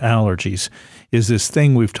sensitive to allergies is this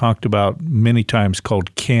thing we've talked about many times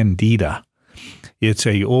called candida. It's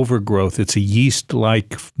a overgrowth. It's a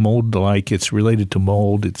yeast-like, mold-like. It's related to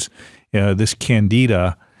mold. It's this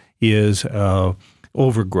candida is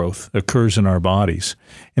overgrowth occurs in our bodies.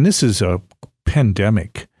 And this is a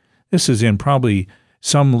pandemic. This is in probably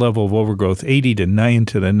some level of overgrowth. 80 to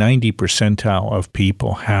 90 percentile of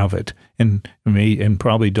people have it and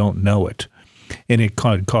probably don't know it. And it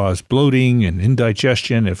can cause bloating and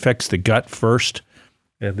indigestion. It affects the gut first,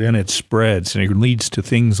 and then it spreads. And it leads to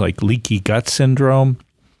things like leaky gut syndrome.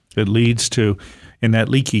 It leads to, in that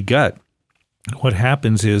leaky gut, what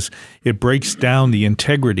happens is it breaks down the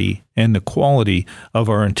integrity and the quality of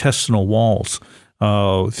our intestinal walls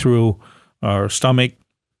through our stomach,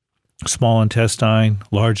 small intestine,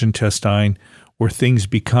 large intestine, where things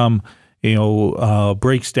become,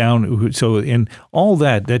 breaks down. So in all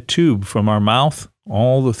that tube from our mouth,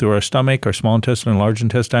 through our stomach, our small intestine, large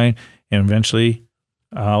intestine, and eventually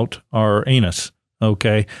out our anus.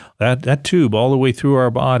 Okay, that tube all the way through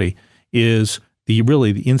our body is the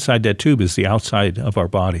inside that tube is the outside of our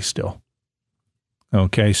body still.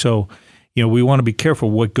 Okay, so we want to be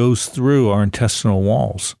careful what goes through our intestinal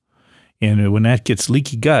walls. And when that gets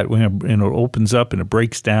leaky gut, when it opens up and it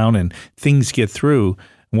breaks down and things get through,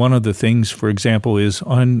 one of the things, for example, is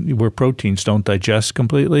where proteins don't digest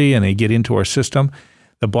completely and they get into our system,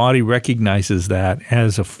 the body recognizes that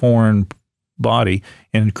as a foreign body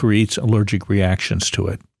and creates allergic reactions to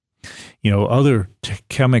it. Other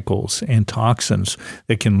chemicals and toxins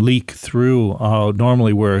that can leak through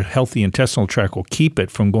normally where a healthy intestinal tract will keep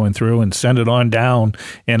it from going through and send it on down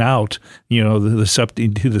and out, to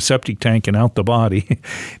the septic tank and out the body.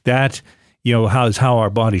 That, is how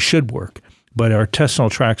our body should work. But our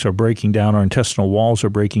intestinal tracts are breaking down. Our intestinal walls are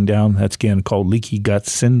breaking down. That's, again, called leaky gut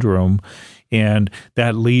syndrome. And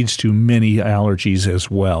that leads to many allergies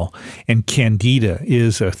as well. And candida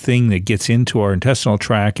is a thing that gets into our intestinal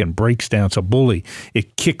tract and breaks down. It's a bully.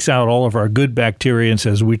 It kicks out all of our good bacteria and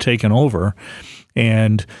says we're taking over.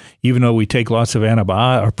 And even though we take lots of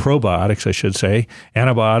probiotics, I should say,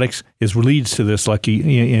 antibiotics leads to this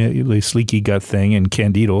leaky gut thing and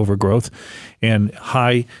candida overgrowth. And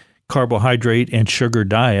high carbohydrate and sugar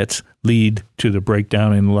diets lead to the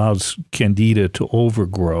breakdown and allows candida to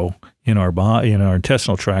overgrow in our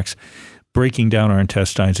intestinal tracts, breaking down our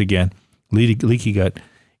intestines again, leaky gut.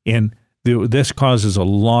 And this causes a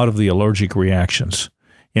lot of the allergic reactions.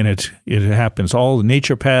 And it happens. All the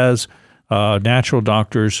naturopaths, natural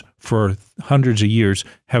doctors for hundreds of years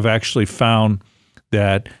have actually found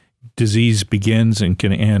that disease begins and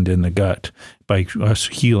can end in the gut by us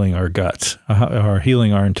healing our guts,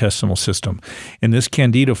 healing our intestinal system. And this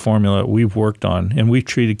candida formula we've worked on, and we've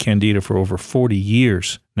treated candida for over 40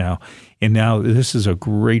 years now. And now this is a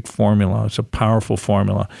great formula. It's a powerful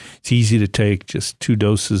formula. It's easy to take, just 2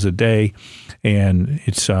 doses a day, and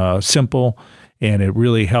it's simple, and it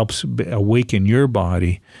really helps awaken your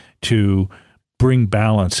body to bring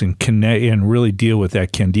balance and connect and really deal with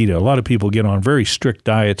that candida. A lot of people get on very strict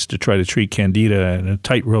diets to try to treat candida and a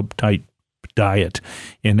tight diet,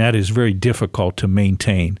 and that is very difficult to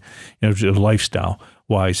maintain,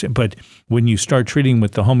 lifestyle-wise. But when you start treating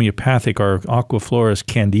with the homeopathic, our Aquaflora's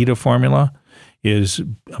Candida formula is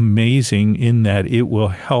amazing in that it will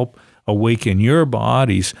help awaken your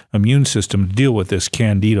body's immune system to deal with this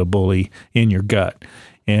candida bully in your gut.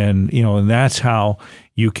 And, and that's how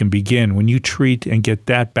you can begin. When you treat and get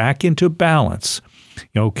that back into balance,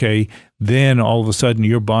 then all of a sudden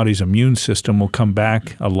your body's immune system will come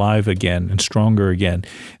back alive again and stronger again.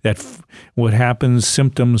 What happens,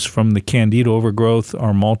 symptoms from the candida overgrowth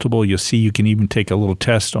are multiple. You'll see you can even take a little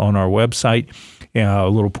test on our website, a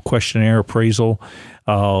little questionnaire appraisal,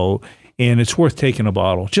 and it's worth taking a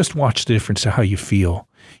bottle. Just watch the difference to how you feel.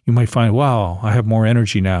 You might find, wow, I have more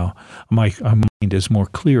energy now. My mind is more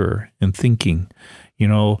clearer in thinking.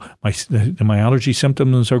 My allergy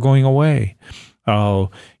symptoms are going away.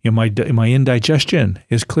 My indigestion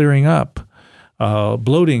is clearing up.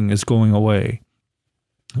 Bloating is going away.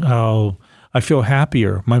 I feel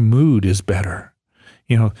happier. My mood is better.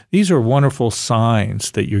 These are wonderful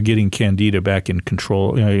signs that you're getting candida back in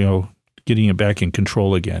control. Getting it back in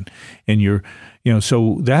control again, and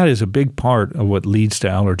so that is a big part of what leads to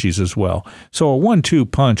allergies as well. So a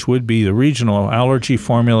 1-2 punch would be the regional allergy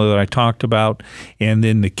formula that I talked about, and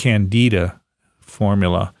then the candida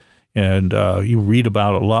formula. And you read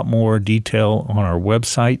about a lot more detail on our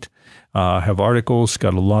website. Have articles,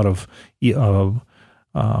 got a lot of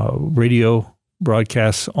radio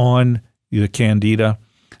broadcasts on the candida.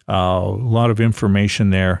 A lot of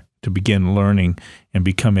information there to begin learning and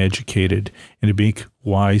become educated and to make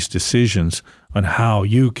wise decisions on how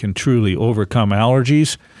you can truly overcome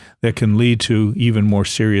allergies that can lead to even more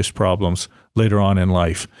serious problems later on in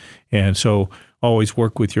life. And so always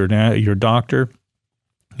work with your doctor,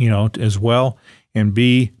 as well, and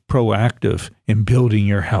be proactive in building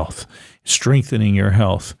your health, strengthening your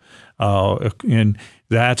health. And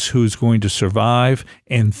that's who's going to survive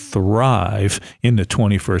and thrive in the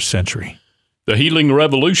 21st century. The Healing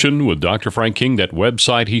Revolution with Dr. Frank King. That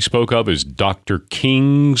website he spoke of is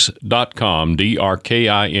drkings.com,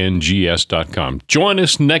 drkings.com. Join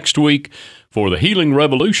us next week for The Healing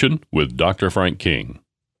Revolution with Dr. Frank King.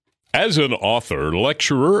 As an author,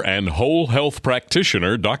 lecturer, and whole health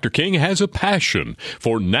practitioner, Dr. King has a passion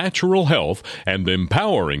for natural health and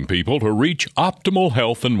empowering people to reach optimal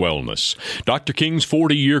health and wellness. Dr. King's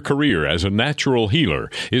 40-year career as a natural healer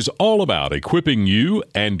is all about equipping you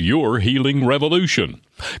and your healing revolution.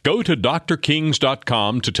 Go to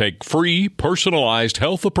drkings.com to take free personalized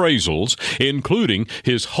health appraisals, including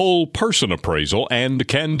his whole person appraisal and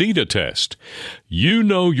candida test. You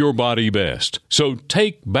know your body best, so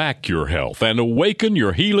take back your health and awaken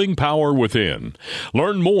your healing power within.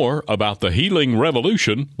 Learn more about the Healing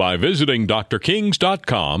Revolution by visiting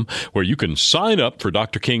drkings.com, where you can sign up for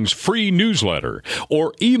Dr. King's free newsletter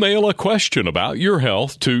or email a question about your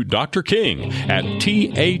health to Dr. King at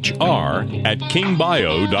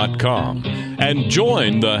thr@kingbio.com and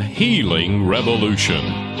join the Healing Revolution.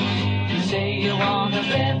 Say you want a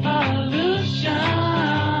revolution.